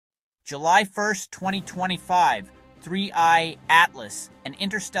July 1st, 2025, 3I Atlas, an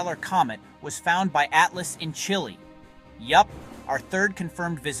interstellar comet, was found by Atlas in Chile. Yup, our third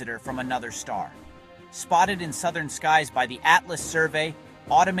confirmed visitor from another star. Spotted in southern skies by the Atlas survey,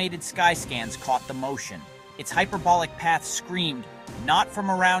 automated sky scans caught the motion. Its hyperbolic path screamed, "Not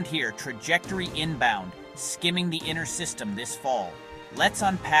from around here, trajectory inbound, skimming the inner system this fall." Let's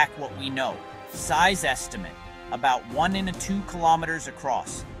unpack what we know. Size estimate, about 1 in 2 kilometers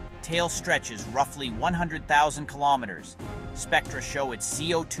across. Tail stretches roughly 100,000 kilometers. Spectra show it's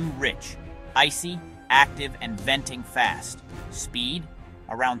CO2 rich, icy, active, and venting fast. Speed,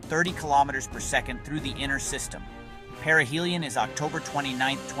 around 30 kilometers per second through the inner system. Perihelion is October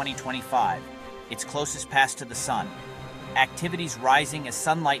 29, 2025, its closest pass to the sun. Activities rising as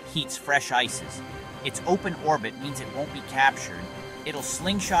sunlight heats fresh ices. Its open orbit means it won't be captured. It'll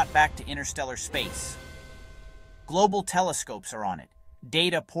slingshot back to interstellar space. Global telescopes are on it,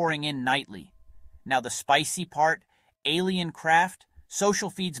 data pouring in nightly. Now the spicy part, alien craft. Social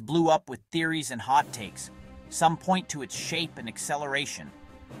feeds blew up with theories and hot takes. Some point to its shape and acceleration,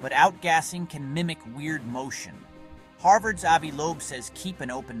 but outgassing can mimic weird motion. Harvard's Avi Loeb says keep an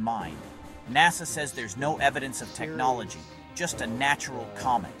open mind. NASA says there's no evidence of technology, just a natural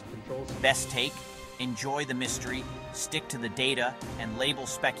comet. Best take, enjoy the mystery, stick to the data, and label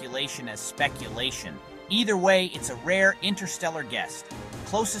speculation as speculation. Either way, it's a rare interstellar guest.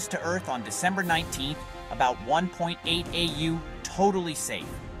 Closest to Earth on December 19th, about 1.8 AU, totally safe.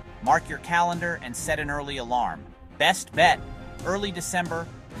 Mark your calendar and set an early alarm. Best bet, early December,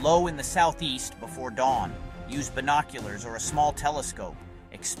 low in the southeast before dawn. Use binoculars or a small telescope.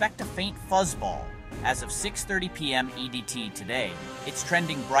 Expect a faint fuzzball. As of 6:30 p.m. EDT today, it's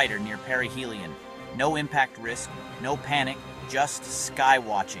trending brighter near perihelion. No impact risk, no panic, just sky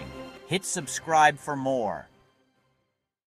watching. Hit subscribe for more.